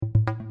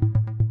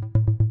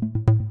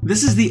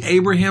This is the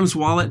Abraham's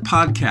Wallet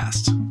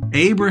podcast.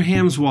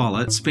 Abraham's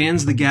Wallet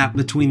spans the gap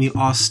between the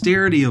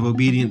austerity of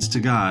obedience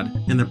to God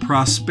and the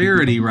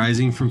prosperity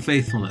rising from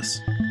faithfulness.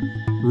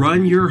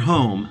 Run your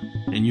home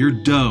and your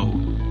dough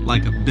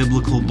like a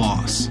biblical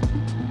boss.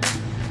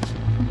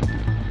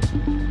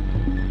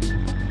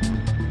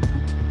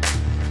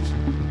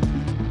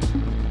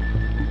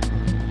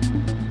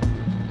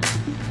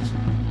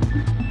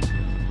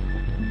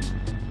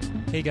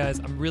 Hey guys,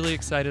 I'm really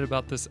excited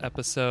about this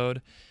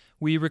episode.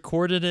 We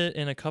recorded it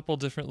in a couple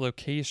different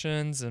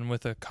locations and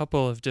with a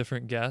couple of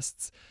different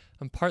guests.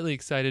 I'm partly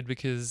excited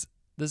because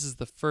this is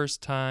the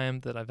first time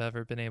that I've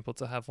ever been able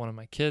to have one of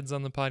my kids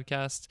on the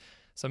podcast.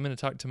 So I'm going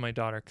to talk to my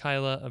daughter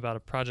Kyla about a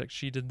project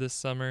she did this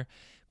summer.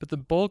 But the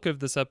bulk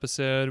of this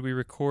episode we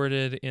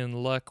recorded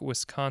in Luck,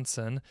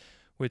 Wisconsin,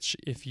 which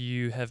if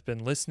you have been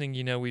listening,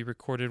 you know we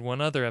recorded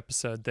one other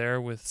episode there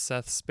with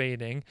Seth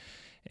Spading,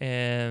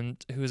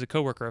 and who is a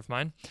coworker of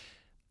mine.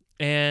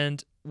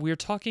 And we're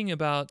talking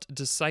about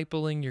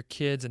discipling your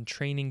kids and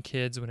training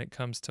kids when it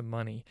comes to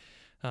money,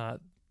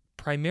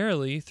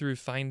 primarily through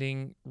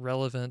finding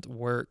relevant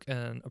work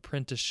and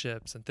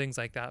apprenticeships and things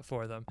like that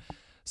for them.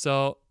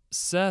 So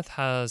Seth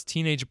has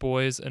teenage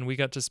boys, and we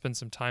got to spend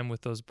some time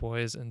with those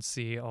boys and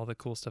see all the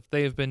cool stuff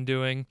they have been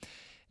doing.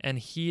 And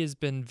he has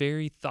been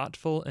very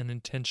thoughtful and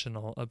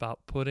intentional about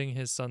putting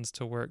his sons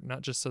to work,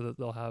 not just so that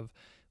they'll have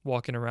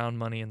walking around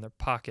money in their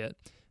pocket,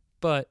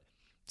 but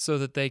so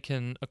that they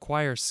can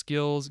acquire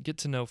skills, get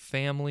to know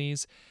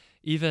families,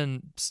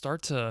 even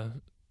start to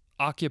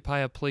occupy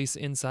a place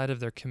inside of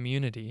their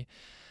community.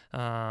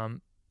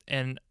 And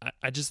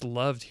I just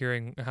loved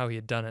hearing how he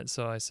had done it.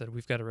 So I said,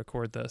 we've got to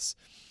record this.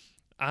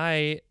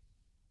 I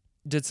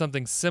did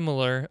something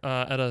similar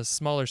at a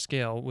smaller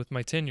scale with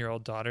my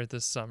 10-year-old daughter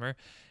this summer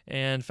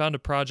and found a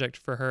project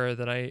for her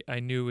that I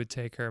knew would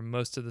take her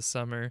most of the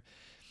summer,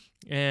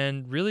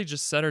 and really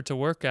just set her to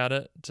work at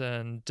it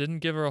and didn't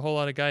give her a whole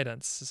lot of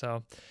guidance.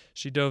 So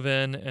she dove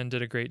in and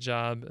did a great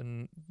job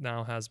and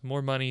now has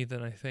more money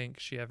than I think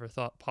she ever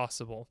thought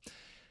possible,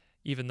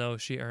 even though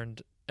she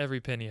earned every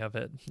penny of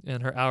it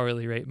and her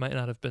hourly rate might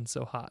not have been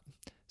so hot.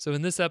 So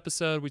in this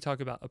episode, we talk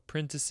about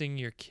apprenticing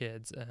your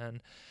kids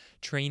and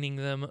training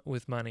them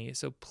with money.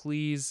 So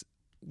please,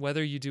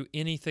 whether you do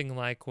anything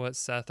like what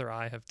Seth or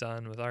I have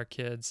done with our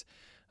kids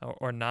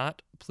or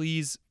not,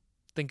 please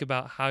think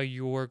about how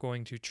you're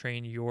going to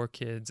train your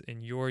kids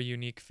in your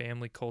unique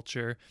family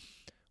culture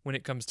when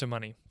it comes to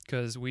money,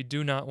 because we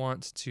do not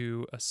want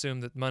to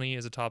assume that money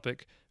is a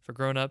topic for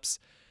grown-ups.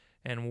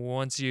 And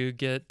once you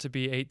get to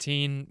be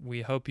 18,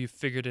 we hope you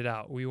figured it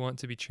out. We want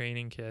to be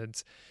training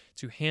kids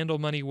to handle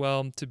money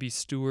well, to be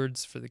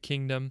stewards for the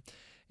kingdom.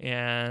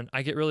 And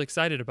I get really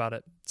excited about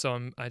it.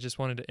 So I just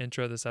wanted to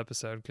intro this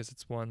episode because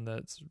it's one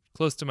that's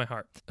close to my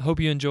heart. I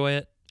hope you enjoy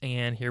it.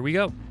 And here we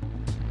go.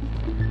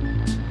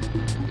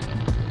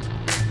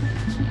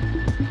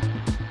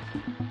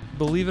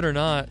 Believe it or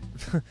not,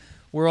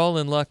 we're all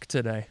in luck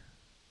today.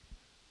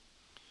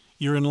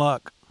 You're in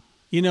luck.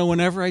 You know,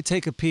 whenever I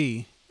take a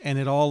pee and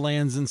it all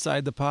lands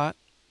inside the pot,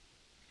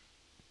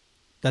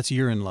 that's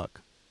you're in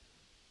luck.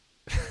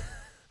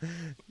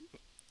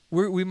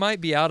 We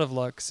might be out of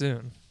luck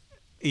soon.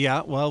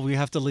 Yeah, well, we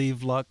have to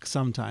leave luck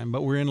sometime,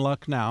 but we're in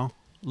luck now.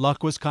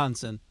 Luck,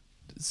 Wisconsin.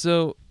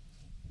 So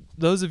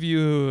those of you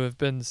who have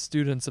been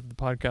students of the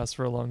podcast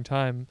for a long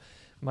time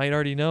might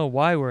already know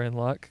why we're in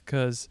luck,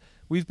 because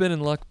we've been in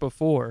luck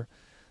before.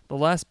 The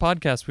last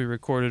podcast we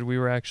recorded, we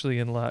were actually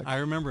in luck. I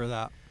remember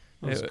that.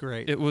 It was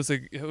great. It was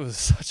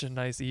such a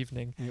nice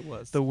evening. It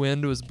was. The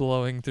wind was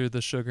blowing through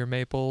the sugar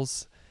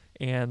maples,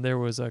 and there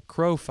was a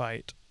crow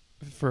fight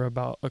for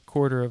about a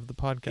quarter of the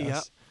podcast.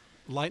 Yep.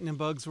 Lightning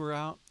bugs were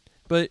out.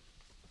 But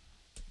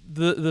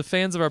the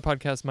fans of our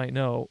podcast might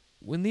know,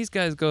 when these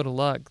guys go to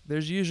luck,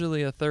 there's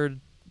usually a third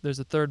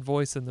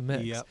voice in the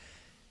mix. Yep.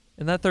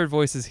 And that third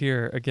voice is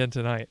here again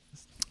tonight.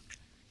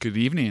 Good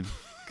evening.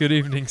 Good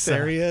evening, Seth.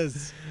 There he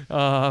is.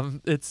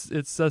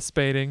 It's Seth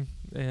Spading,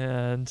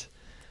 and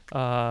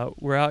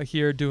we're out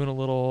here doing a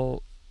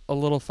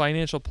little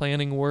financial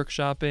planning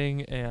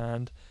workshopping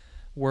and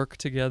work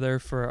together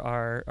for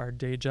our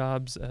day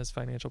jobs as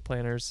financial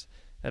planners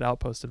at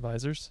Outpost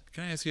Advisors.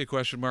 Can I ask you a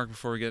question, Mark,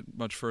 before we get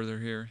much further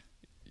here?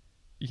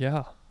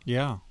 Yeah.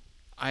 Yeah.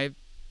 I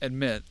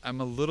admit I'm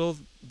a little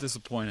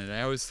disappointed.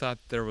 I always thought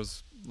there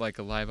was like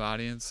a live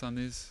audience on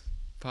these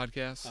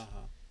podcasts.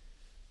 Uh-huh.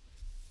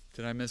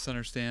 Did I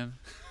misunderstand?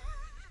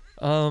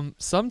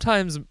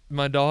 Sometimes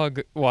my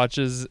dog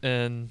watches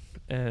and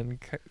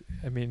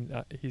I mean,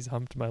 he's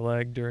humped my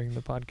leg during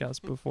the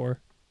podcast before,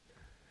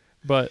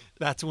 but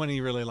That's when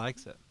he really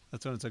likes it.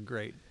 That's when it's a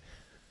great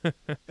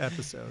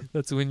episode.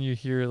 that's when you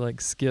hear like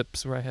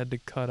skips where I had to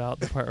cut out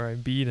the part where I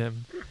beat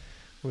him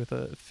with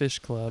a fish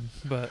club.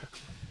 But,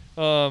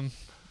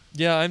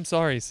 yeah, I'm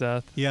sorry,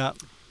 Seth. Yeah.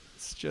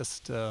 It's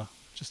just us.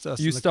 You and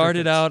the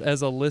started crickets. out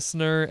as a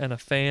listener and a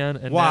fan,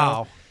 and Wow.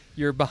 now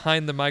you're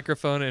behind the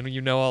microphone and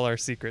you know all our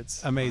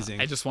secrets.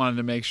 Amazing. I just wanted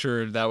to make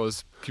sure that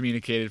was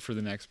communicated for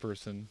the next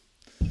person,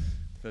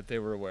 that they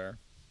were aware.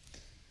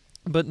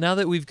 But now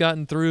that we've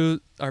gotten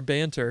through our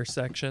banter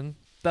section,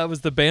 that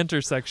was the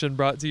banter section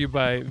brought to you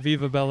by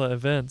Viva Bella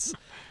Events,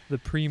 the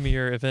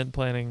premier event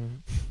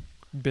planning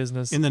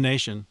business In the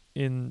nation.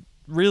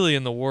 really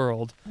in the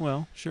world.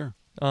 Well, sure.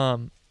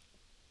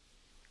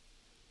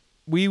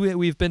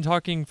 We've been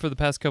talking for the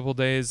past couple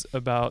days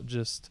about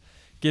just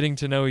getting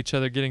to know each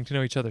other, getting to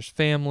know each other's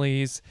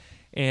families,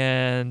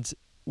 and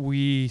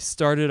we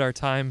started our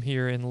time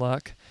here in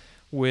Luck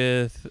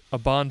with a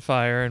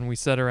bonfire, and we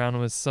sat around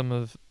with some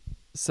of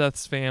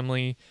Seth's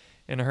family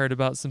and heard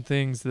about some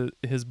things that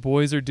his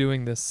boys are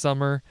doing this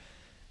summer,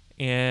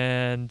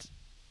 and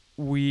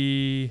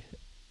we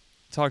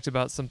talked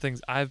about some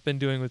things I've been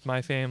doing with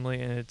my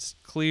family, and it's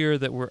clear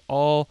that we're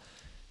all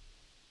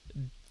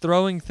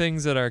throwing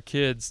things at our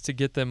kids to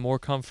get them more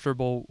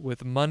comfortable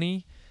with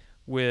money,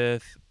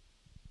 with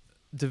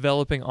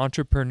developing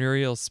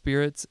entrepreneurial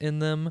spirits in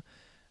them,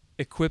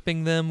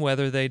 equipping them,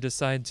 whether they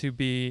decide to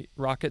be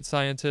rocket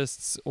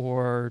scientists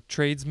or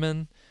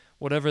tradesmen,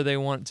 whatever they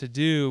want to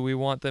do, we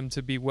want them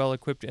to be well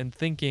equipped and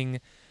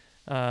thinking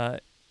the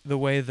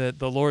way that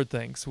the Lord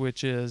thinks,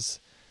 which is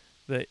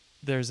that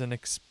there's an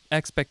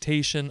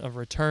expectation of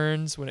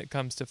returns when it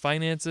comes to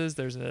finances.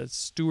 There's a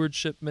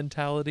stewardship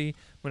mentality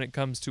when it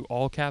comes to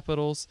all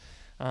capitals.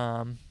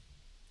 And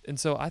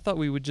so I thought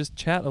we would just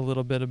chat a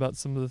little bit about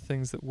some of the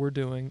things that we're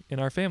doing in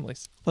our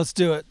families. Let's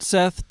do it.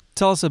 Seth,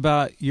 tell us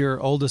about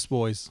your oldest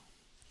boys.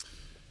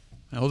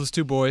 My oldest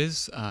two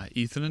boys,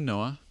 Ethan and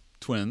Noah,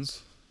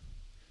 twins.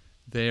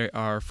 They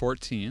are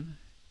 14,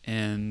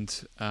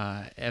 and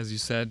as you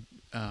said,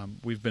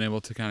 we've been able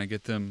to kind of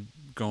get them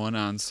going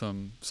on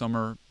some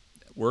summer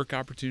work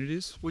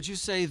opportunities. Would you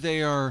say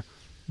they are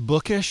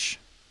bookish?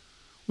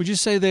 Would you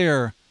say they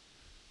are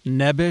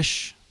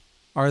nebbish?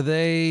 Are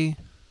they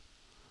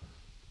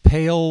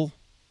pale,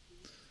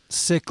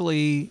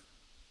 sickly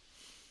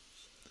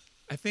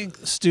I think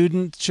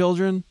student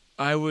children?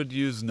 I would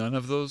use none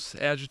of those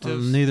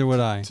adjectives. Neither would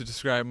I. To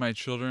describe my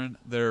children.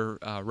 They're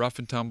rough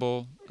and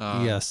tumble.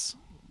 Yes.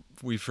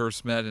 We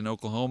first met in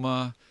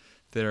Oklahoma.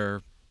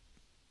 They're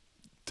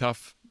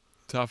tough,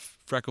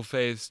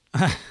 freckle-faced,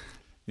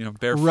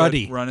 barefoot,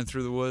 Ruddy. running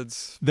through the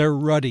woods. They're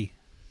ruddy.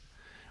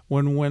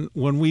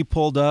 When we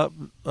pulled up,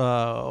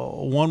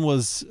 one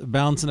was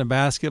bouncing a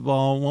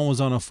basketball, one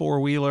was on a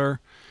four-wheeler,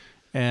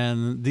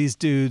 and these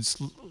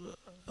dudes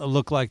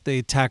look like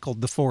they tackled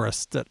the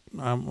forest that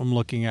I'm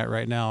looking at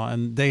right now,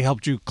 and they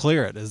helped you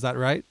clear it. Is that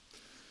right?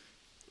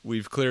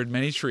 We've cleared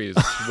many trees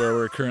where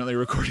we're currently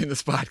recording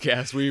this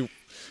podcast.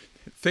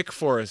 Thick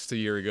forest a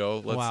year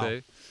ago, let's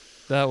say.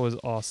 That was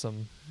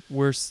awesome.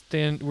 We're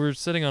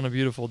sitting on a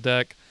beautiful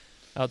deck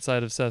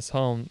outside of Seth's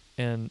home,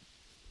 and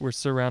we're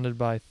surrounded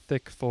by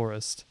thick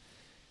forest.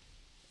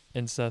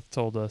 And Seth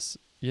told us,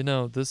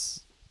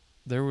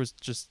 there was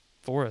just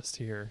forest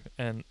here,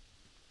 and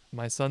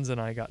my sons and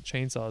I got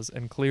chainsaws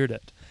and cleared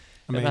it.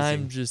 Amazing. And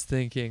I'm just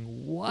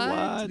thinking,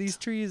 what? These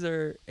trees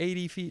are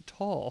 80 feet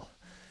tall.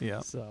 Yeah.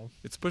 So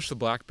it's pushed the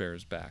black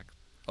bears back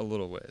a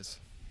little ways.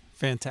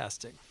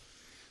 Fantastic.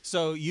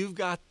 So you've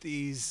got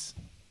these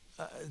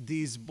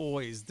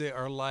boys. They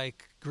are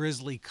like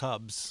grizzly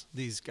cubs,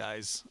 these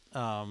guys.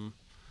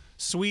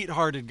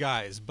 Sweet-hearted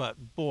guys,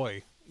 but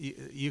boy,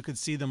 you could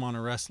see them on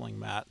a wrestling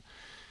mat.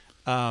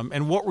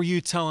 And what were you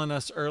telling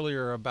us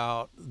earlier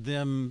about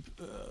them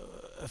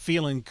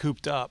feeling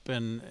cooped up,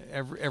 and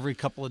every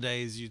couple of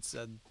days you'd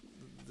said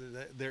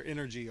their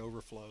energy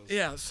overflows?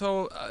 Yeah,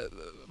 so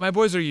my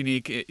boys are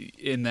unique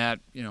in that,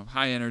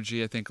 high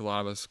energy. I think a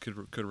lot of us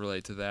could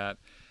relate to that.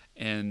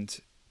 And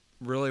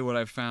really what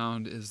I've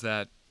found is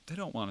that they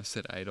don't want to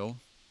sit idle.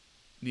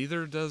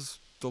 Neither does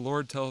the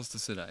Lord tell us to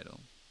sit idle.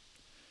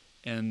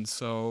 And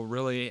so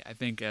really, I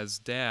think as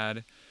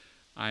dad,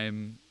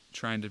 I'm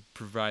trying to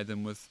provide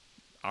them with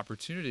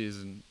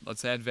opportunities and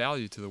let's add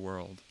value to the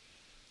world.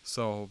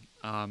 So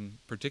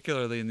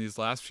particularly in these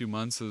last few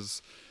months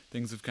as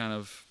things have kind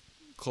of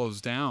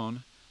closed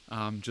down,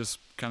 just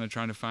kind of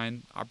trying to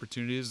find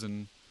opportunities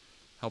and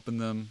helping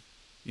them,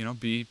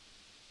 be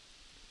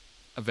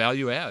a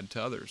value add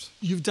to others.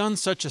 You've done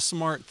such a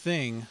smart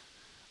thing,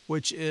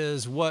 which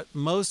is what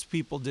most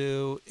people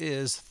do,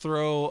 is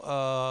throw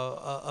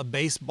a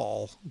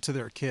baseball to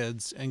their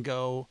kids and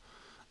go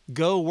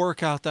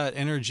work out that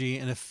energy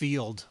in a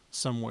field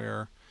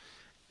somewhere.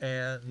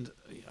 And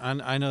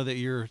I know that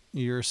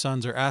your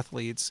sons are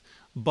athletes,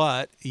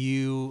 but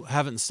you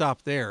haven't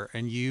stopped there,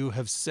 and you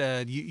have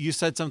said you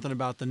said something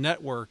about the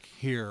network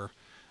here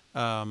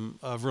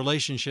of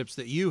relationships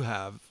that you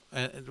have.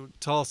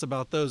 Tell us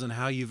about those and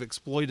how you've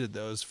exploited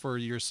those for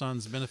your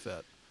son's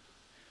benefit.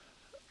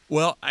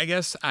 Well, I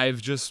guess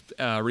I've just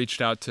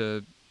reached out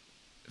to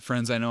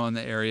friends I know in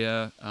the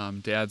area,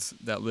 dads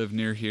that live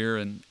near here,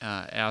 and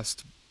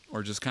asked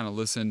or just kind of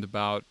listened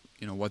about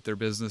what their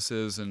business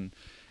is and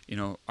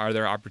are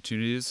there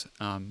opportunities.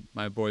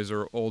 My boys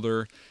are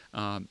older,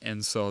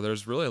 and so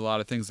there's really a lot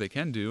of things they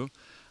can do.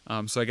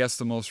 So I guess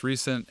the most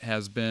recent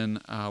has been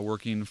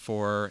working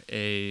for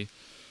a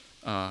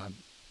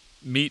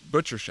meat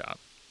butcher shop.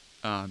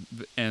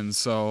 And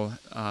so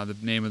the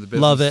name of the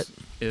business Love it.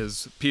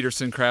 is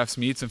Peterson Crafts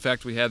Meats. In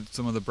fact, we had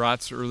some of the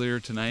brats earlier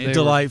tonight. They were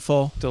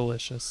Delightful.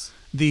 delicious.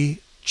 The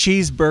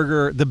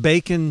cheeseburger, the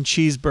bacon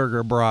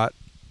cheeseburger brat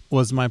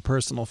was my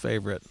personal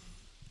favorite.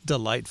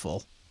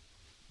 Delightful.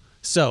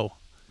 So,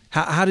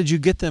 how did you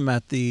get them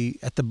at the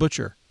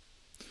butcher?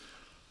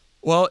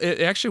 Well, it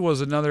actually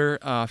was another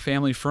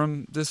family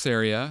from this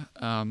area.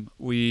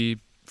 We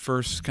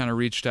first kind of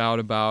reached out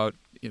about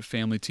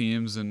family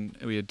teams, and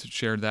we had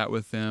shared that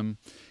with them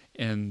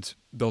and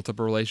built up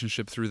a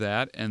relationship through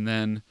that. And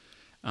then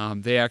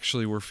they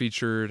actually were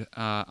featured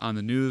on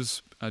the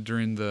news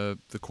during the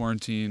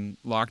quarantine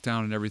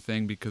lockdown and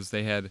everything, because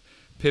they had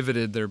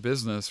pivoted their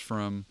business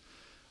from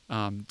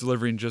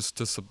delivering just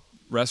to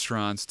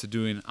restaurants to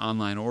doing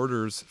online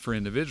orders for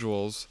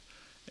individuals.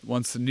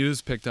 Once the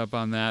news picked up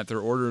on that, their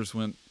orders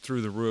went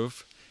through the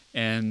roof,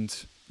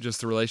 and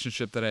just the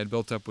relationship that I had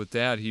built up with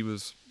Dad, he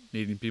was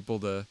needing people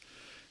to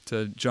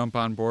jump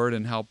on board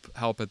and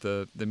help at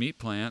the meat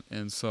plant,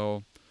 and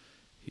so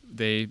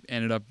they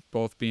ended up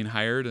both being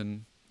hired,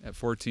 and at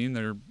 14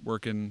 they're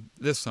working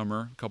this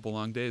summer a couple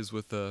long days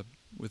with the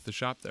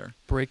shop there.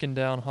 Breaking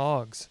down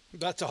hogs.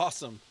 That's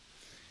awesome.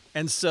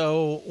 And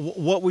so,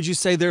 what would you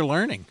say they're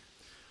learning?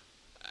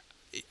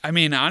 I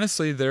mean,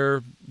 honestly,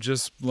 they're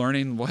just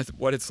learning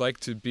what it's like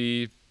to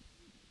be,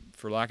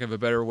 for lack of a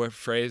better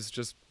phrase,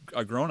 just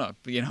a grown-up,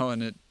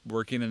 and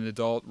working an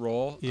adult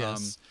role.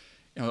 Yes.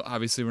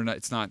 Obviously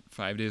it's not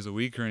 5 days a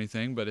week or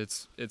anything, but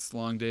it's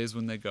long days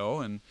when they go,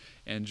 and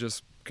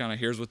just kind of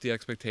here's what the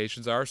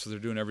expectations are. So they're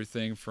doing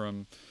everything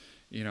from,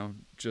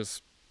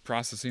 just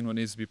processing what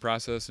needs to be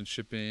processed and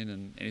shipping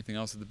and anything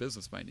else that the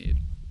business might need.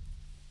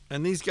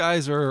 And these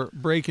guys are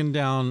breaking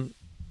down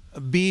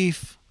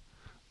beef,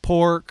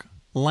 pork,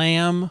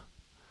 lamb,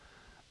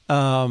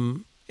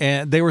 and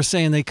they were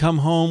saying they come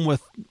home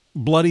with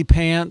bloody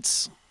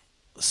pants,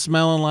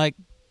 smelling like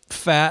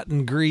fat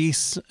and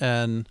grease.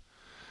 And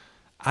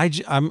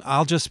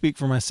I'll just speak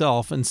for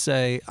myself and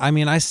say,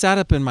 I sat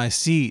up in my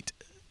seat,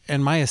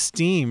 and my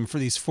esteem for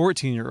these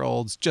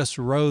 14-year-olds just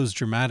rose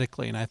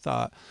dramatically. And I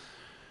thought,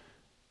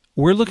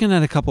 we're looking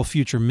at a couple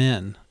future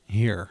men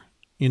here,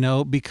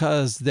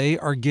 because they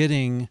are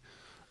getting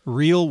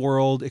real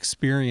world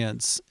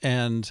experience,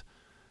 and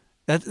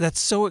that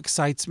so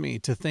excites me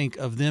to think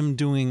of them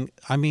doing.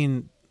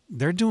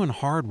 They're doing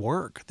hard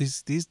work.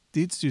 These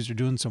dudes are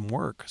doing some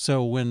work.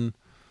 So when,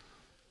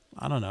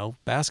 I don't know,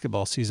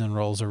 basketball season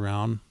rolls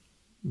around,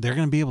 they're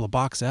going to be able to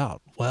box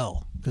out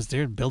well, because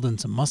they're building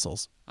some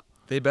muscles.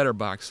 They better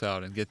box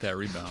out and get that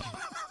rebound.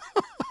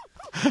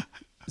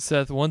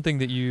 Seth, one thing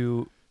that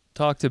you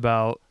talked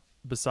about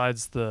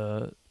besides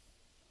the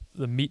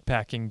meat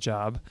packing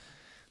job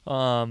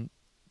was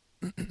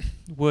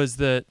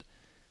that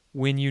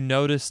when you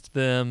noticed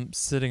them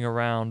sitting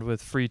around with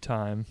free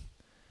time,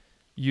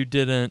 you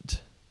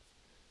didn't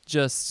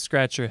just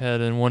scratch your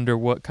head and wonder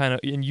what kind of,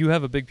 and you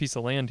have a big piece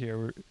of land here,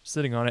 we're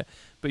sitting on it,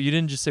 but you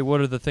didn't just say,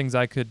 what are the things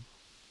I could,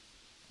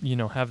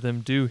 have them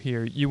do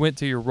here? You went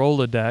to your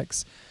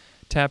Rolodex,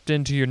 tapped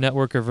into your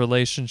network of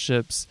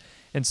relationships,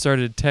 and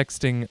started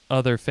texting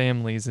other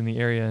families in the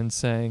area and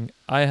saying,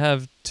 I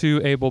have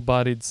 2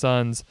 able-bodied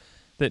sons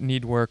that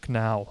need work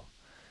now.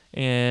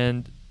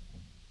 And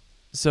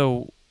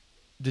so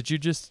did you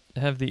just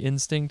have the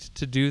instinct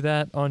to do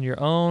that on your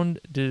own?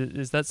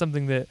 Is that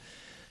something that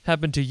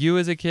happened to you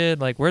as a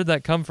kid? Like, where did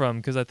that come from?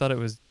 Because I thought it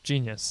was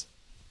genius.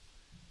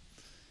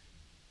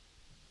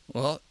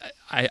 Well,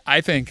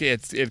 I think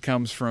it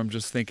comes from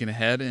just thinking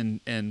ahead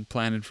and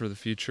planning for the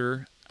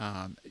future.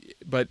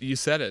 But you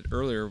said it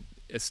earlier,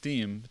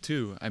 esteem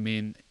too.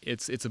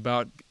 It's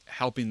about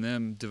helping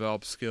them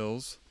develop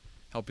skills,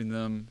 helping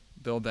them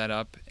build that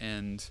up.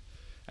 And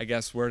I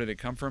guess, where did it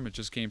come from? It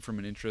just came from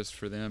an interest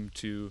for them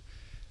to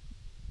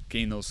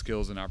gain those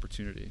skills and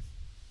opportunity.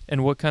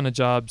 And what kind of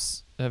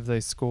jobs have they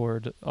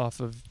scored off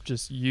of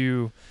just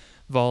you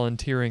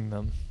volunteering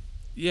them?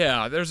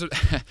 Yeah, there's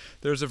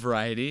a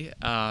variety.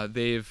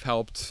 They've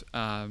helped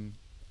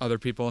other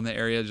people in the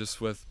area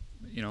just with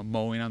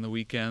mowing on the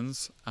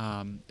weekends.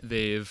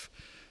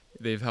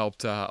 They've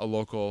helped a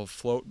local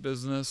float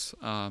business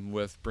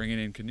with bringing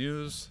in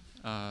canoes,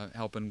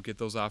 helping get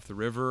those off the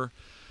river.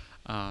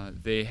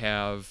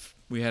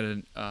 We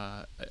had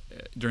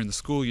during the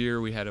school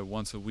year, we had a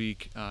once a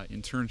week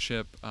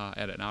internship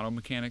at an auto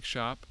mechanic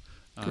shop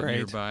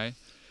nearby.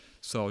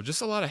 So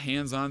just a lot of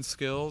hands-on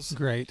skills.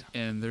 Great.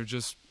 And they're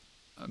just,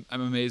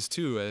 I'm amazed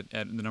too at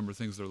the number of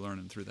things they're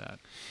learning through that.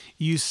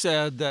 You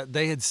said that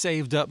they had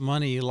saved up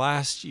money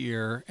last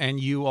year, and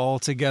you all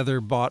together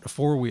bought a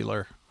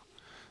four-wheeler.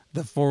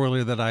 The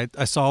four-wheeler that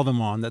I saw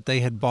them on, that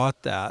they had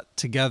bought that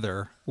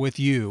together with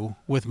you,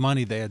 with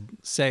money they had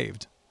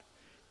saved.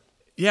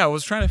 Yeah, I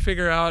was trying to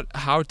figure out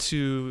how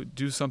to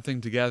do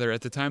something together.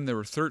 At the time, they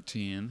were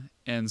 13,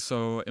 and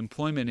so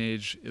employment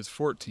age is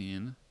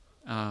 14,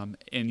 and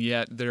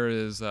yet there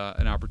is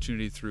an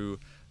opportunity through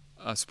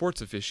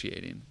sports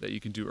officiating that you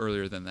can do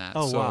earlier than that.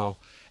 Oh, so wow.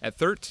 At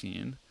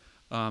 13,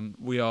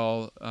 we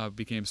all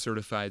became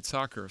certified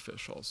soccer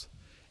officials.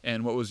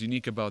 And what was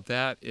unique about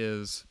that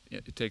is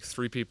it takes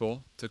 3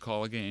 people to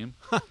call a game.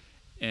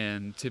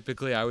 And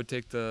typically I would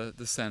take the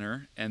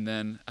center, and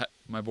then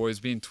my boys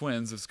being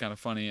twins, it's kind of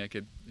funny. I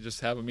could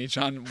just have them each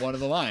on one of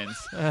the lines.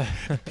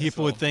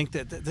 People would think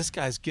that this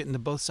guy's getting to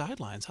both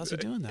sidelines. How's he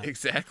doing that?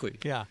 Exactly.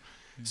 Yeah.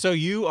 So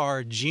you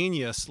are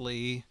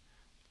geniusly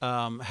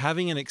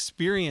having an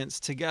experience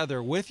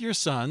together with your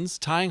sons,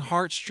 tying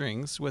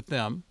heartstrings with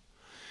them.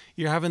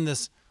 You're having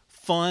this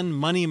fun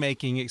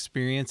money-making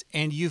experience,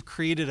 and you've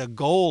created a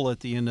goal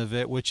at the end of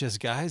it, which is,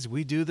 guys,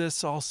 we do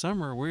this all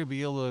summer. We'll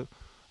be able to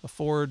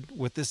afford,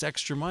 with this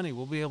extra money,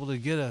 we'll be able to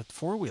get a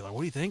 4-wheeler. What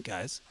do you think,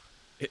 guys?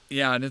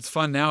 Yeah, and it's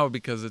fun now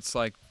because it's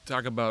like,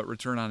 talk about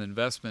return on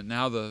investment.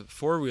 Now the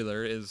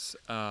 4-wheeler is,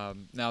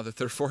 now that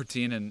they're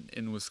 14, and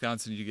in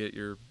Wisconsin you get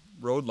your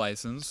road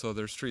license, so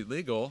they're street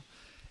legal.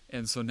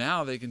 And so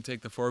now they can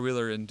take the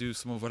 4-wheeler and do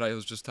some of what I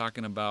was just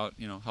talking about,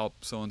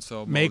 help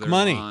so-and-so mow Make their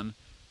money. lawn,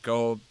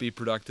 go be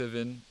productive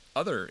in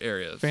other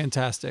areas.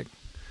 Fantastic.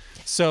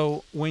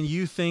 So when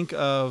you think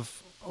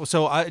of,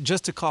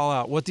 just to call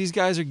out, what these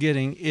guys are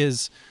getting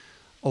is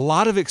a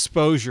lot of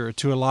exposure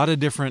to a lot of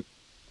different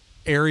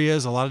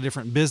areas, a lot of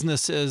different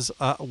businesses,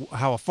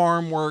 how a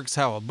farm works,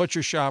 how a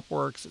butcher shop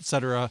works,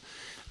 etc.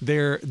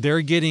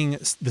 They're getting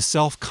the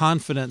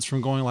self-confidence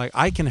from going like,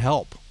 I can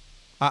help.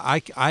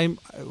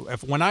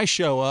 When I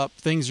show up,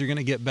 things are going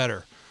to get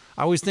better.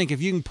 I always think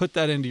if you can put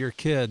that into your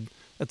kid,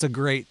 that's a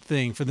great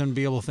thing for them to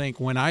be able to think,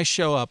 when I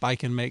show up, I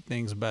can make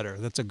things better.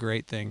 That's a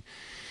great thing.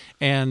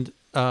 And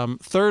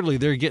thirdly,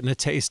 they're getting a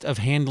taste of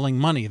handling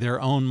money,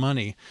 their own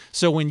money.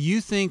 So when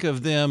you think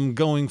of them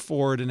going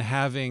forward and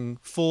having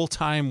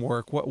full-time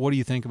work, what do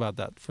you think about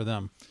that for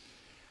them?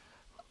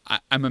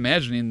 I'm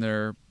imagining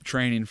they're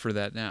training for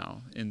that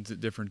now in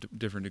different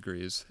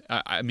degrees.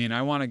 I mean,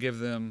 I want to give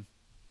them,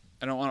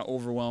 I don't want to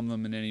overwhelm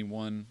them in any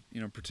one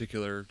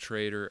particular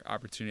trade or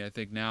opportunity. I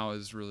think now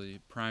is really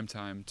prime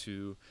time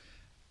to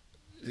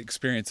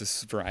experience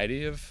this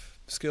variety of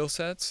skill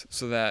sets,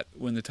 so that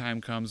when the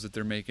time comes that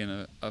they're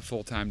making a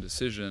full-time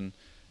decision,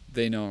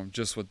 they know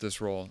just what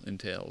this role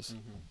entails.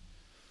 Mm-hmm.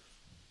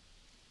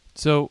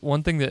 So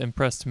one thing that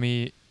impressed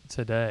me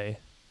today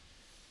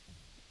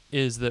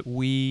is that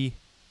we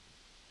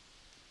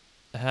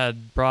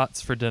had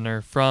brats for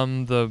dinner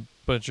from the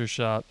butcher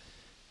shop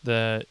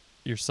that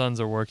your sons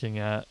are working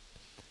at,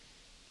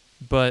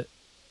 but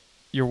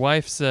your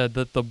wife said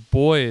that the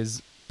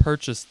boys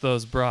purchased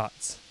those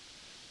brats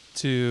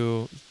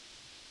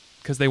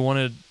because they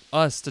wanted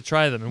us to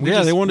try them. And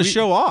they wanted to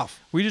show off.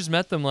 We just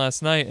met them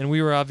last night, and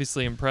we were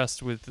obviously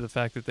impressed with the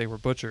fact that they were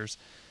butchers.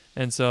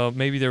 And so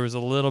maybe there was a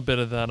little bit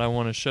of that. I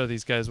want to show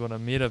these guys what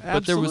I'm made of. Absolutely.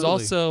 But there was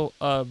also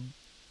a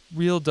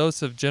real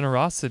dose of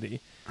generosity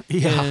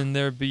in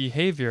their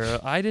behavior.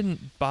 I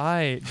didn't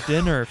buy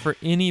dinner for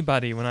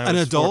anybody when I was an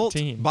adult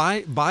 14.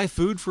 Buy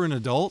food for an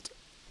adult?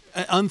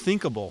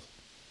 Unthinkable.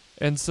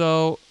 And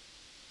so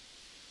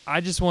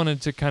I just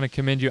wanted to kind of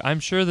commend you. I'm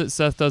sure that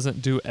Seth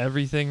doesn't do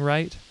everything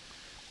right.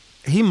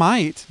 He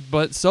might,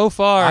 but so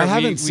far we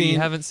haven't seen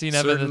evidence to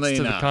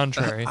the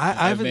contrary.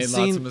 I haven't made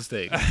seen lots of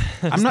mistakes.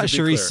 I'm not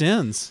sure he clear.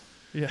 sins.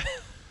 Yeah.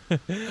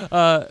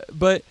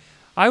 But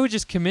I would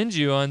just commend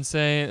you on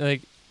saying,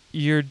 like,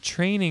 you're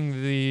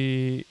training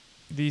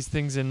these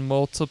things in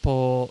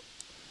multiple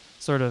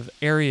sort of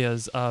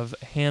areas of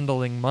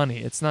handling money.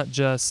 It's not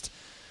just,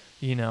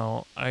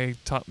 I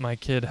taught my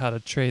kid how to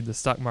trade the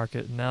stock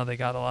market, and now they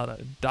got a lot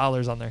of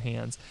dollars on their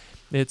hands.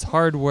 It's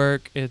hard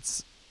work.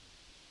 It's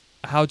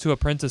how to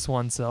apprentice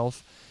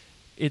oneself.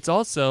 It's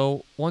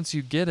also, once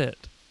you get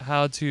it,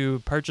 how to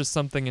purchase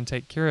something and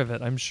take care of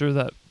it. I'm sure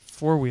that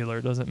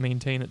 4-wheeler doesn't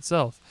maintain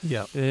itself.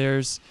 Yeah.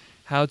 There's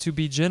how to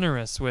be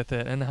generous with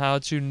it and how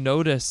to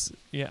notice.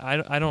 Yeah,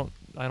 I don't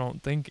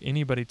think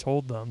anybody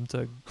told them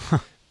to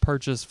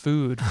purchase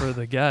food for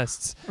the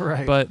guests.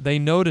 Right. But they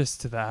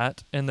noticed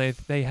that, and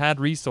they had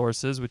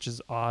resources, which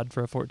is odd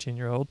for a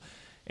 14-year-old,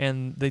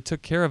 and they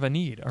took care of a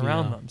need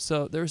around them.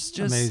 So there's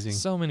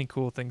just so many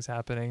cool things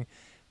happening.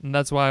 And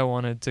that's why I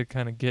wanted to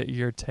kind of get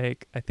your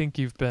take. I think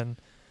you've been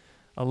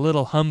a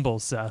little humble,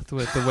 Seth,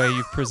 with the way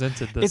you've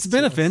presented this. It's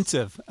been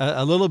offensive,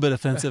 a little bit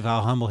offensive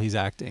how humble he's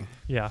acting.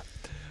 Yeah.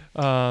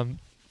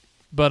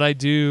 But I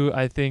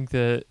think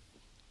that,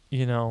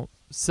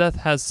 Seth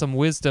has some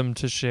wisdom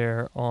to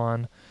share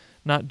on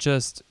not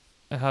just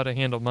how to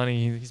handle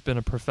money. He's been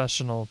a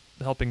professional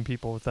helping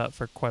people with that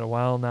for quite a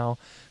while now.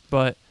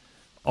 But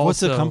also, what's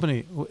the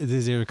company?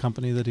 Is there a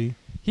company that he...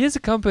 He has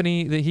a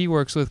company that he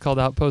works with called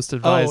Outpost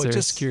Advisors. Oh,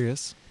 just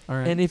curious. All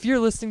right. And if you're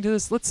listening to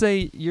this, let's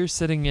say you're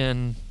sitting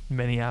in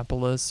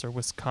Minneapolis or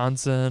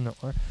Wisconsin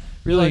or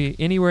really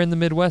anywhere in the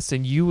Midwest,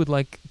 and you would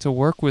like to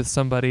work with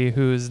somebody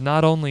who is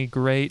not only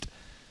great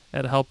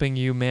at helping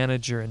you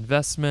manage your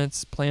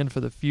investments, plan for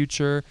the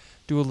future,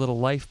 do a little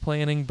life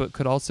planning, but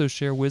could also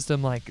share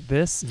wisdom like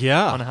this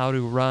on how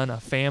to run a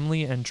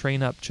family and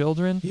train up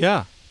children.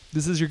 Yeah.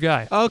 This is your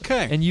guy.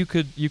 Okay. And you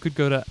could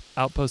go to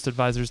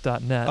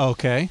outpostadvisors.net.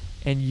 Okay.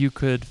 And you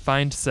could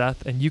find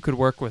Seth, and you could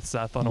work with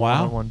Seth on a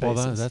one-on-one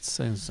basis. Well, that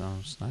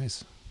sounds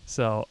nice.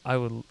 So I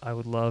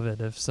would love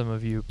it if some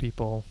of you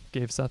people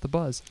gave Seth a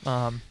buzz.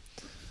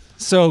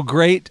 So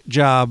great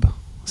job,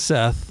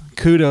 Seth.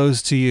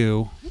 Kudos to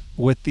you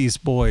with these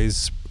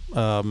boys.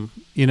 Jury's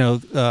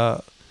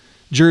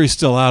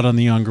still out on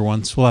the younger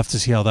ones. We'll have to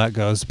see how that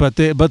goes. But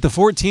the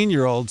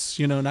 14-year-olds,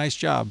 nice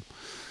job.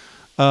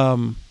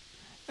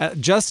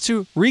 Just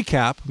to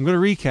recap, I'm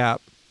going to recap.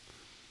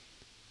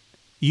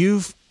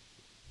 You've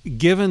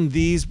given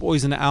these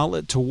boys an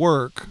outlet to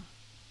work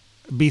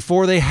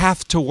before they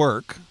have to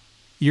work.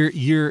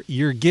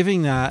 You're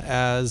giving that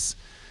as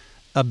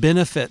a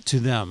benefit to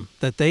them,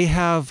 that they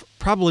have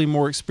probably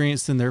more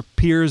experience than their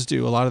peers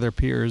do, a lot of their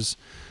peers,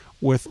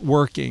 with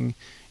working.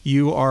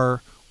 You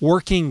are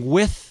working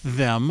with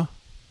them.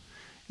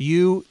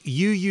 You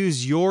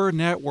use your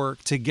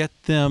network to get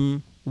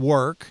them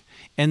work,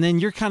 and then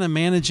you're kind of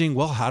managing,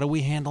 well, how do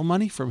we handle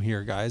money from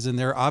here, guys? And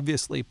they're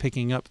obviously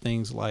picking up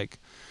things like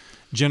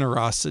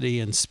generosity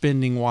and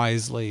spending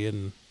wisely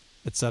and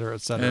et cetera,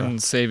 et cetera. And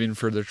saving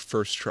for their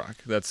first truck.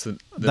 That's the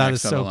That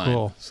next is on the so line.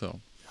 cool. So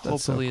That's so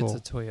Hopefully cool.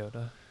 it's a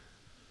Toyota.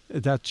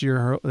 That's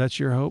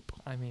your hope?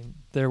 I mean,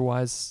 they're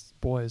wise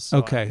boys. So I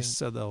Okay, think-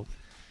 so they'll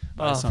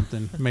buy Oh.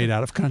 something made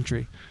out of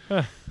country.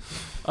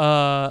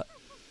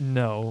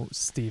 No,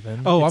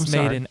 Stephen. Oh, it's I'm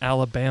made sorry. in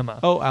Alabama.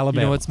 Oh,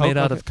 Alabama. You know what's made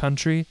out okay. of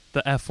country?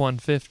 The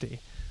F-150.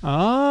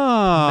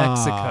 Ah,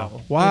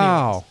 Mexico.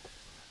 Wow.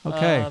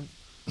 Okay.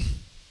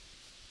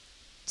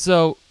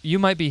 So you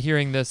might be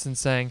hearing this and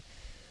saying,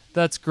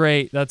 that's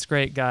great,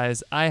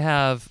 guys. I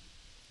have,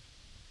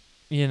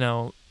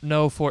 no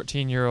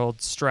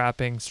 14-year-old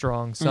strapping,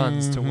 strong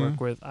sons to work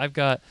with. I've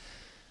got,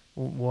 a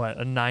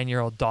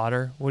 9-year-old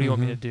daughter. What do you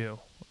want me to do?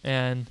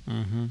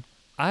 And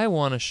I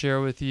want to share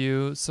with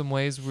you some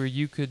ways where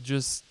you could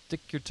just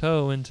stick your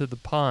toe into the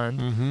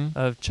pond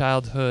of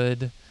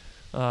childhood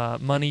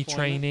money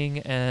training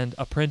and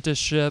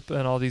apprenticeship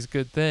and all these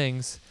good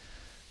things,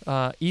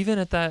 even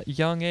at that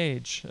young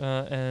age,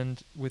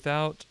 and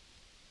without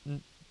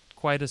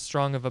quite as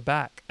strong of a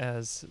back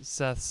as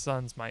Seth's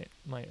sons might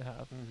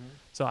have.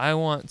 So I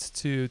want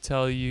to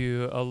tell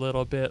you a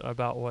little bit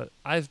about what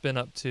I've been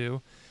up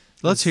to.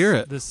 Let's hear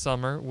it. This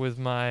summer with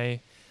my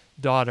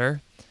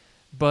daughter,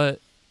 but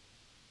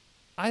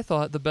I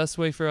thought the best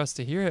way for us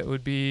to hear it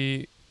would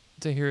be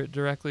to hear it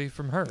directly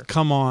from her.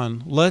 Come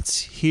on.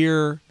 Let's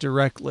hear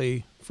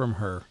directly from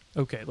her.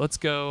 Okay, let's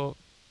go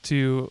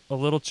to a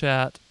little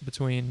chat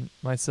between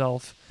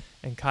myself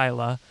and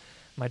Kyla,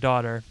 my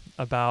daughter,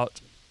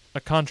 about a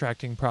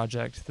contracting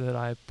project that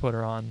I put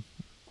her on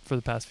for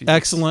the past few weeks.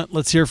 Excellent.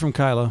 Let's hear from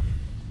Kyla.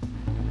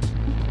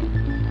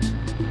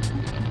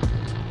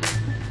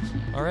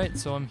 All right,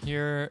 so I'm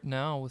here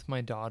now with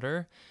my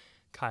daughter,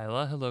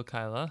 Kyla. Hello,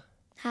 Kyla.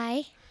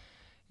 Hi.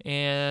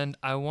 And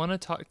I want to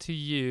talk to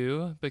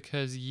you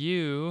because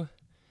you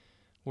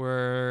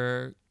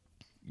were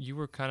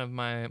kind of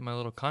my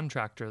little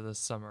contractor this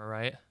summer,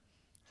 right?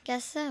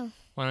 Guess so.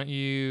 Why don't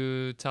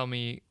you tell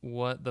me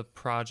what the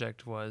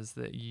project was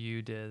that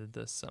you did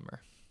this summer?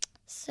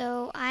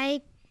 So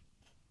I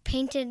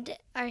painted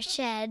our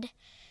shed,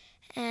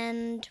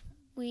 and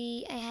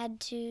I had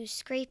to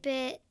scrape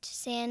it,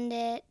 sand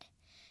it,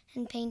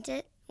 and paint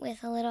it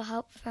with a little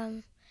help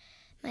from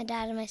my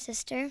dad and my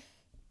sister.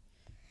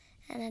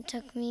 And it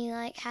took me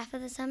like half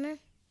of the summer.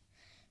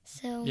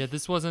 So Yeah,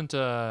 this wasn't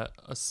a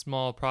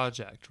small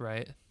project,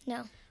 right?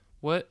 no.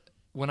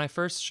 When I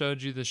first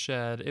showed you the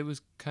shed, it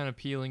was kind of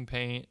peeling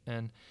paint,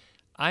 and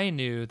I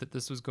knew that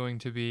this was going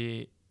to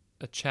be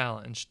a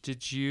challenge.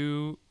 Did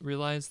you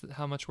realize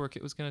how much work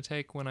it was going to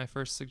take when I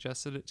first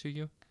suggested it to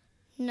you?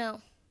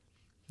 No.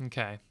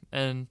 Okay.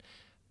 And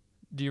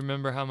do you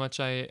remember how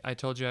much I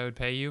told you I would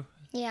pay you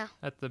Yeah.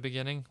 at the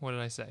beginning? What did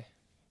I say?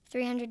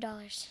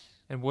 $300.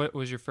 And what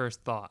was your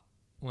first thought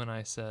when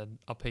I said,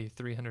 I'll pay you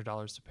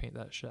 $300 to paint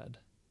that shed?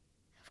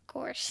 Of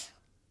course.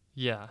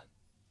 Yeah.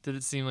 Did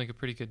it seem like a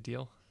pretty good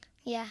deal?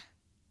 Yeah.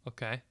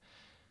 Okay.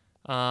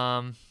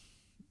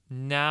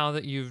 Now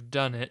that you've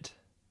done it,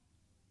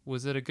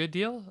 was it a good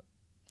deal?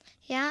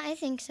 Yeah, I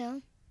think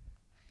so.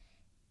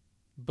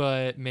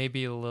 But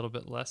maybe a little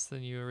bit less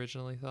than you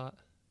originally thought?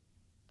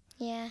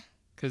 Yeah.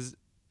 Because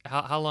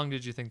how long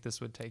did you think this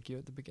would take you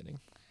at the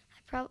beginning?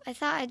 I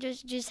thought I'd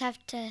just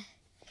have to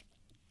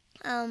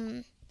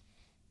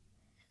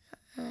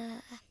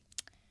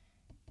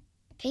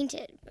paint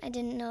it. I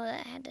didn't know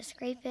that I had to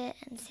scrape it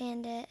and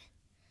sand it.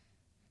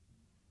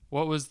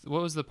 What was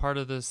the part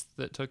of this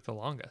that took the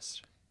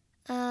longest?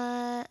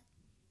 The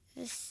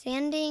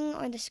sanding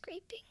or the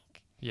scraping?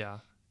 Yeah.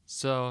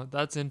 So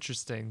that's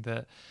interesting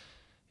that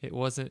it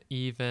wasn't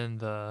even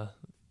the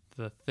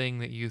thing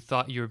that you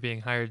thought you were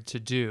being hired to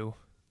do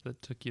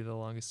that took you the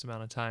longest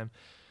amount of time.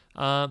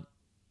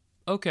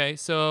 Okay,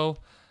 so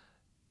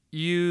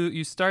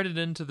you started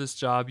into this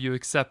job, you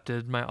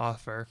accepted my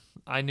offer.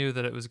 I knew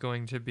that it was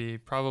going to be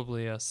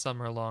probably a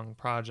summer-long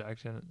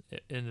project, and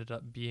it ended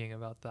up being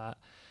about that.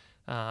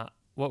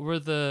 What were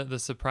the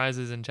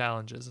surprises and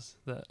challenges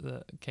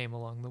that came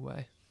along the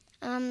way?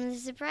 The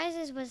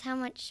surprises was how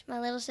much my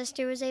little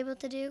sister was able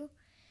to do.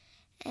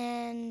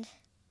 And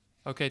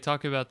Okay,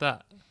 talk about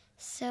that.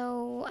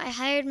 So I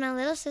hired my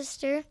little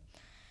sister,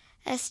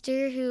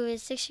 Esther, who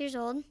is 6 years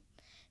old,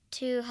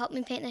 to help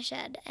me paint the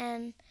shed.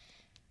 And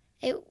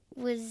it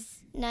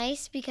was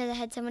nice because I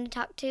had someone to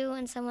talk to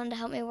and someone to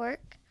help me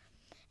work.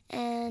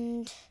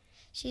 And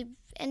she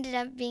ended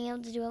up being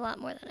able to do a lot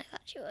more than I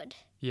thought she would.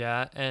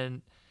 Yeah,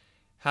 and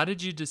how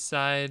did you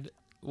decide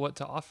what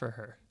to offer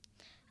her?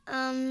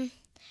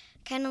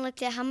 Kind of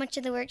looked at how much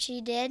of the work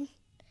she did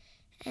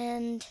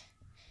and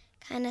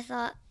kind of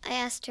thought, I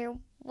asked her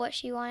what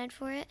she wanted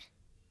for it.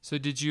 So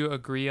did you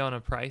agree on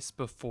a price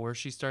before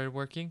she started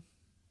working?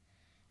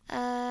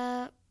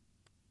 Kind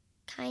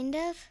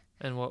of.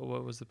 And what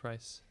was the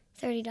price?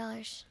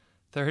 $30.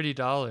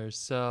 $30.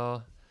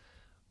 So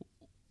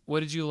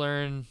what did you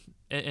learn?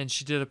 And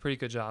she did a pretty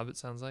good job, it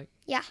sounds like.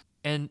 Yeah.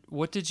 And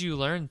what did you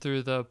learn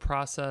through the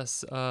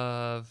process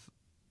of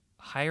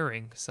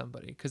hiring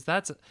somebody? Because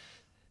that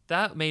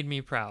made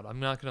me proud. I'm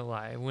not going to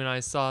lie. When I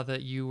saw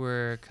that you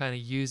were kind of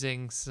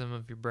using some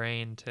of your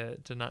brain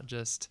to not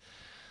just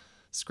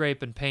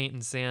scrape and paint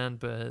and sand,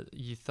 but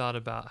you thought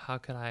about how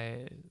could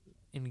I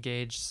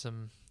engage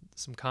some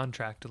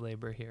contract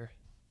labor here.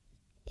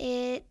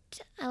 I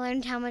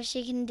learned how much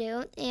she can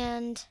do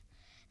and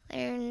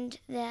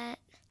learned that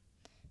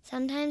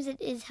sometimes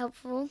it is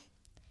helpful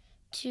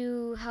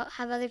to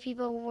have other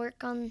people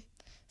work on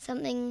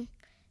something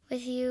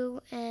with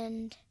you,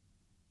 and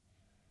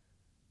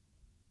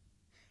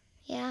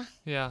yeah.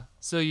 Yeah.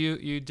 So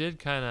you did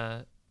kind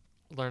of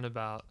learn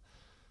about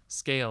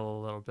scale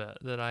a little bit,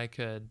 that I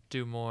could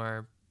do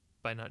more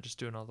by not just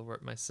doing all the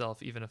work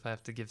myself, even if I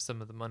have to give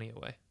some of the money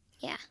away.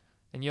 Yeah.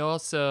 And you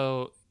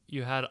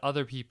had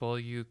other people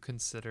you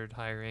considered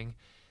hiring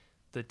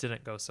that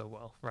didn't go so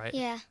well, right?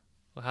 Yeah.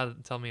 Well,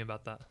 tell me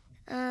about that.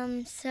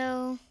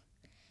 So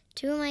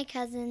 2 of my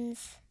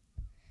cousins,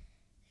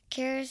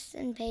 Karis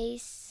and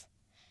Pace.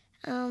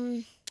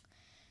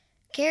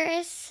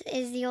 Karis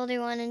is the older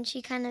one, and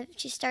she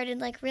started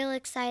like real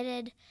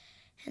excited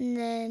and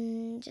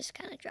then just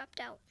kind of dropped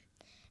out.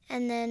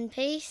 And then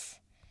Pace,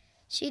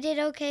 she did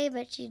okay,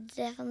 but she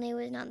definitely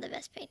was not the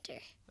best painter.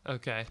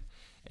 Okay.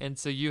 And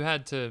so you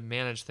had to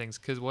manage things,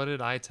 because what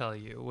did I tell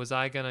you? Was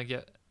I going to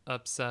get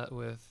upset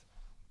with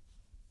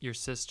your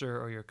sister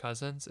or your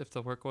cousins if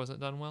the work wasn't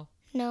done well?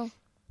 No.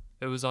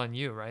 It was on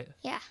you, right?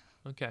 Yeah.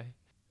 Okay.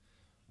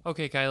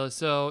 Okay, Kyla,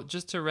 so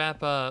just to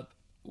wrap up,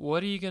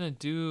 what are you going to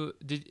do?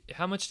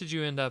 How much did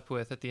you end up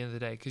with at the end of the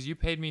day? Because you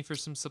paid me for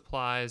some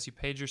supplies, you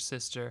paid your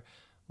sister.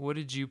 What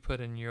did you put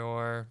in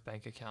your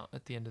bank account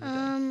at the end of the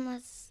day?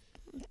 That's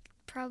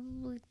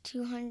probably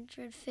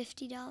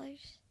 $250.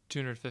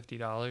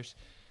 $250.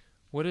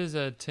 What is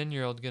a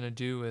 10-year-old going to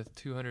do with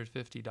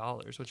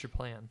 $250? What's your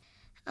plan?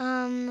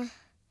 Some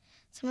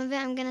of it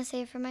I'm going to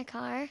save for my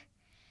car.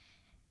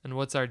 And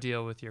what's our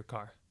deal with your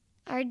car?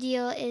 Our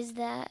deal is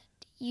that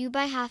you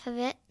buy half of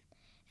it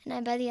and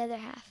I buy the other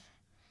half.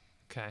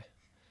 Okay.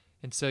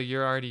 And so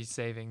you're already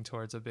saving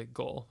towards a big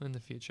goal in the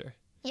future.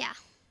 Yeah.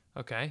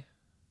 Okay.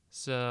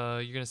 So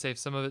you're going to save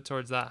some of it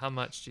towards that. How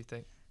much do you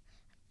think?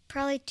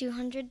 Probably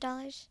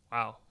 $200.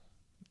 Wow.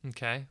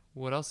 Okay.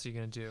 What else are you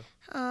going to do?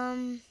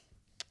 I'm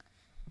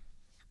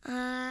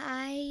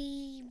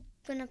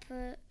going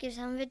to give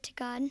some of it to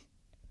God.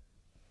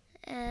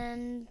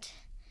 And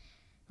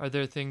are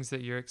there things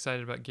that you're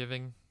excited about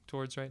giving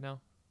towards right now?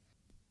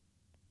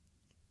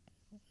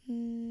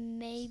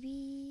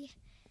 Maybe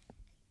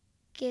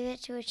give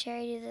it to a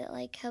charity that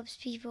like helps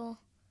people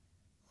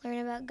learn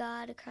about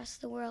God across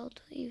the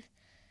world.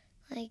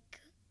 Like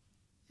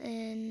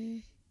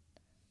in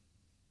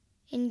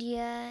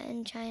India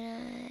and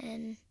China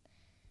and...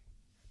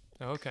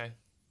 Okay.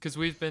 Because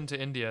we've been to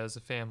India as a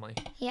family.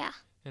 Yeah.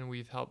 And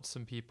we've helped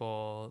some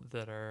people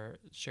that are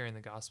sharing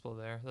the gospel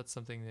there. That's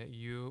something that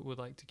you would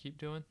like to keep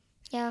doing?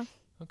 Yeah.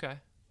 Okay.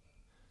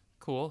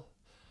 Cool.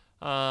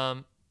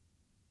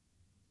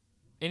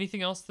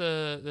 Anything else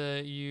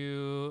that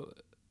you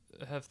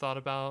have thought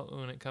about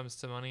when it comes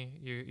to money?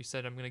 You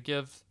said, I'm going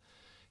to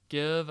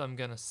give, I'm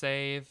going to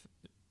save.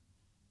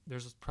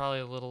 There's probably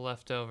a little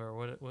left over.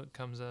 What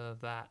comes out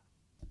of that?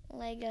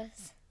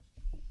 Legos.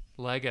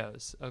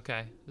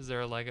 Okay. Is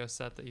there a Lego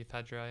set that you've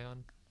had your eye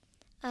on?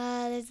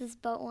 There's this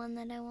boat one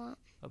that I want.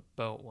 A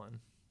boat one.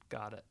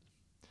 Got it.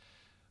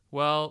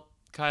 Well,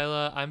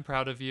 Kyla, I'm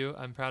proud of you.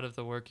 I'm proud of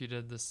the work you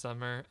did this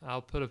summer.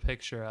 I'll put a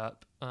picture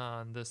up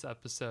on this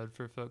episode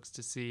for folks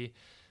to see.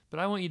 But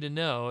I want you to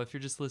know, if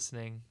you're just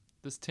listening,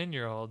 this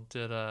 10-year-old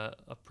did a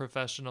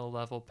professional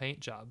level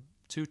paint job.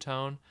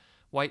 2-tone,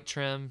 white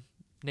trim,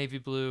 navy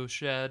blue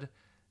shed,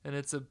 and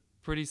it's a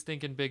pretty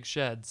stinking big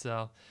shed.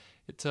 So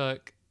it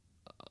took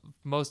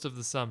most of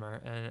the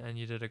summer, and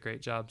you did a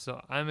great job.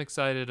 So I'm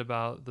excited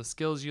about the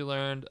skills you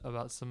learned,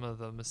 about some of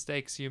the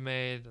mistakes you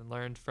made and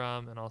learned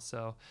from, and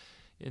also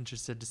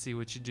interested to see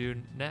what you do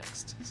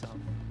next. So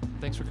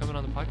thanks for coming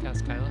on the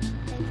podcast, Kyla.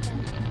 Thanks, Dad.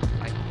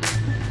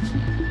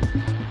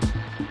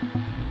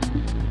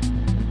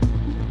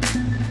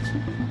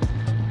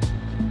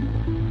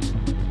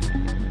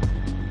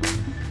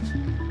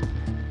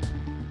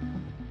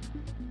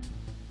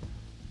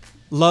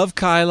 Love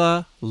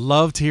Kyla.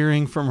 Loved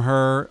hearing from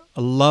her.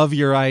 love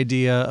your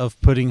idea of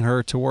putting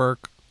her to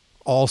work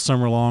all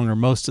summer long or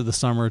most of the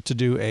summer to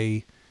do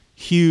a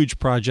huge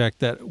project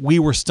that we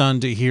were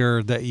stunned to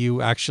hear that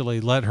you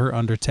actually let her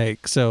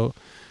undertake. So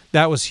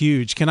that was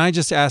huge. Can I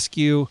just ask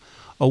you,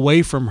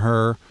 away from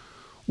her,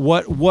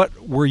 what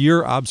were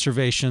your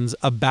observations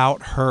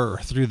about her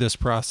through this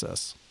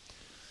process?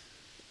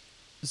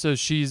 So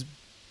she's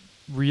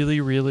really,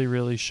 really,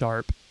 really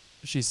sharp.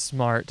 She's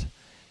smart.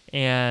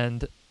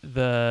 And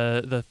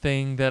the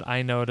thing that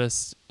I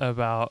noticed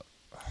about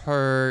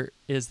her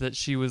is that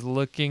she was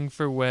looking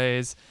for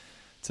ways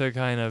to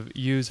kind of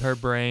use her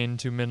brain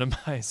to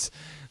minimize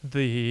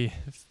the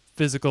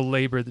physical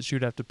labor that she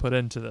would have to put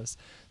into this.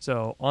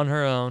 So on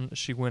her own,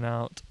 she went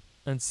out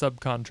and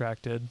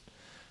subcontracted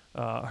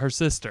her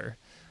sister.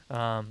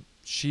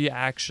 She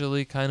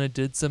actually kind of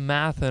did some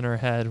math in her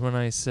head when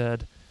I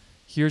said,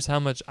 here's how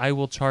much I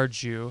will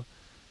charge you,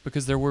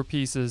 because there were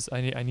pieces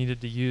I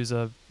needed to use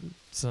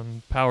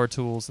some power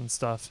tools and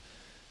stuff.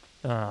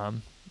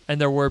 And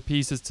there were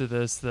pieces to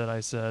this that I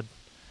said,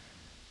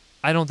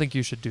 I don't think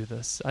you should do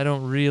this. I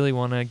don't really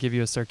want to give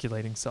you a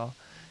circulating saw.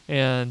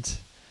 And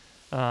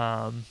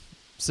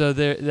so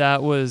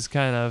that was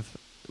kind of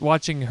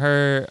watching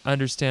her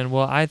understand,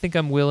 well, I think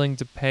I'm willing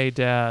to pay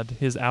Dad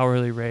his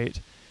hourly rate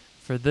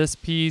for this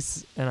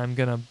piece, and I'm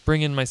going to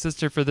bring in my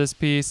sister for this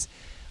piece.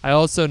 I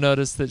also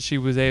noticed that she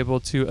was able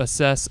to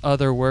assess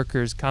other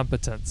workers'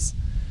 competence.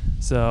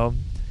 So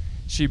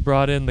she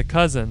brought in the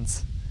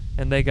cousins,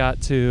 and they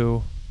got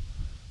to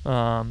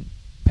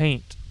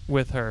paint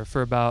with her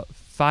for about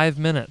 5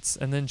 minutes,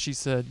 and then she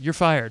said, "You're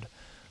fired.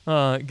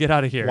 Get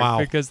out of here." Wow.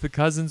 Because the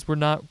cousins were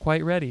not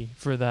quite ready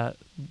for that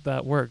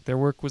work. Their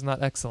work was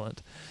not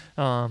excellent.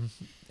 And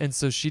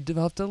so she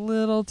developed a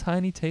little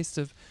tiny taste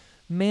of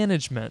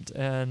management,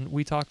 and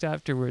we talked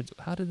afterwards.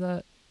 How did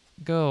that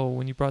go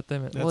when you brought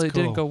them in? That's Well, it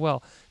didn't cool. go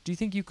well. Do you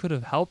think you could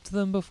have helped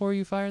them before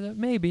you fired them?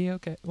 Maybe.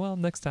 Okay. Well,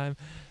 next time.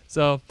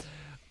 So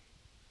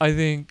I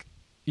think,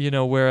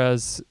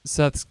 whereas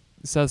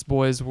Seth's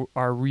boys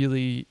are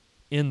really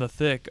in the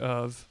thick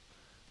of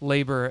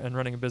labor and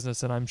running a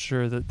business, and I'm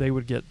sure that they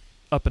would get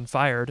up and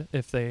fired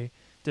if they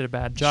did a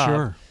bad job.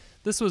 Sure.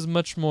 This was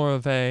much more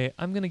of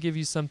I'm going to give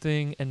you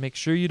something and make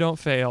sure you don't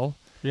fail,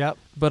 Yep.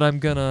 but I'm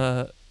going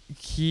to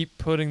keep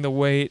putting the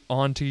weight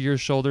onto your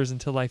shoulders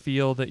until I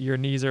feel that your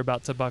knees are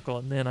about to buckle,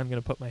 and then I'm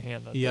going to put my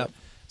hand on Yep. it.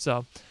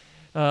 So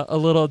a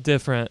little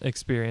different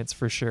experience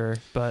for sure,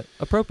 but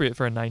appropriate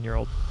for a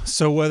 9-year-old.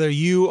 So whether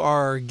you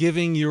are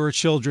giving your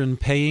children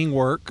paying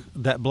work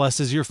that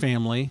blesses your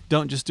family,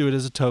 don't just do it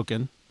as a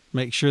token.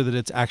 Make sure that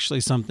it's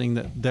actually something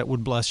that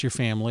would bless your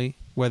family.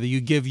 Whether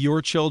you give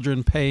your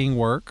children paying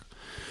work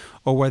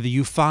or whether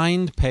you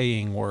find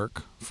paying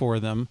work for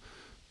them,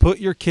 put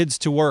your kids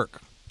to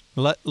work.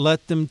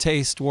 Let them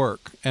taste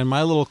work. And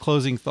my little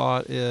closing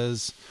thought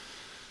is,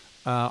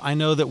 I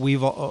know that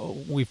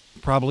we've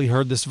probably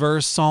heard this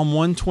verse. Psalm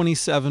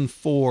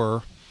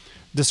 127:4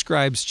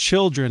 describes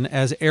children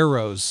as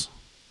arrows.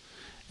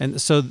 And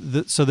so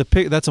that's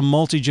a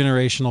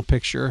multi-generational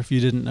picture, if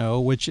you didn't know,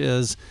 which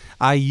is,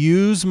 I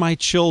use my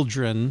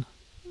children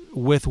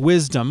with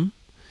wisdom,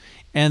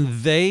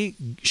 and they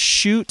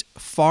shoot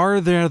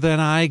farther than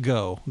I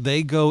go.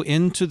 They go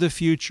into the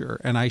future,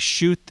 and I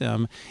shoot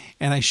them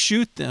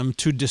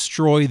to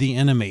destroy the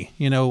enemy.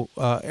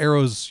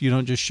 Arrows, you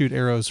don't just shoot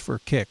arrows for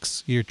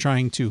kicks. You're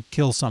trying to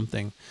kill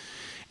something.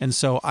 And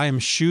so I am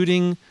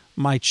shooting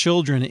my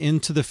children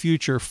into the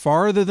future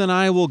farther than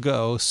I will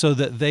go, so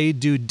that they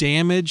do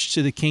damage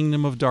to the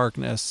kingdom of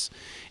darkness,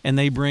 and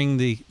they bring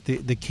the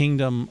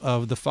kingdom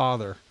of the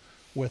Father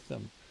with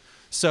them.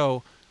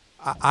 So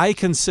I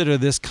consider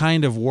this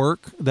kind of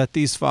work that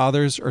these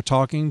fathers are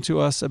talking to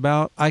us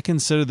about, I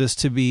consider this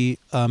to be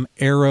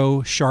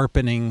arrow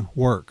sharpening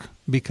work,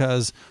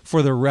 because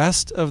for the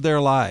rest of their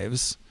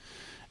lives,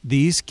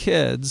 these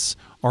kids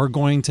are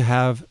going to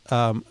have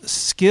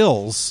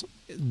skills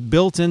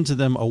built into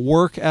them, a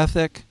work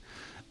ethic,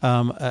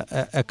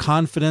 a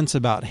confidence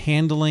about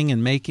handling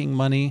and making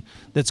money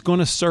that's going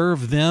to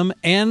serve them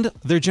and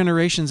their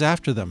generations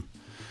after them.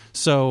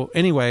 So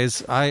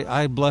anyways,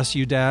 I bless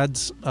you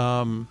dads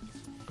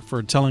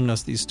for telling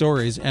us these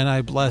stories, and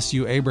I bless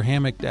you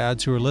Abrahamic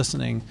dads who are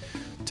listening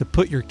to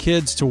put your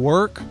kids to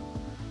work,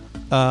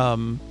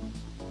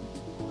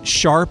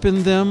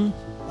 sharpen them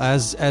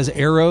as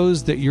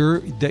arrows that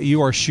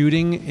you are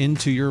shooting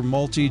into your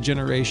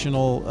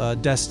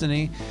multi-generational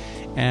destiny.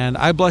 And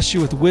I bless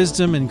you with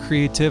wisdom and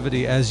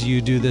creativity as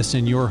you do this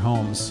in your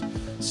homes.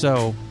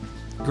 So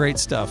great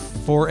stuff.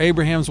 For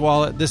Abraham's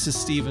Wallet, this is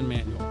Stephen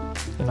Manuel.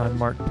 And I'm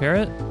Mark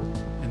Parrott,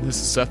 And this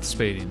is Seth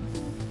Spading.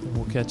 and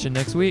we'll catch you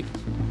next week.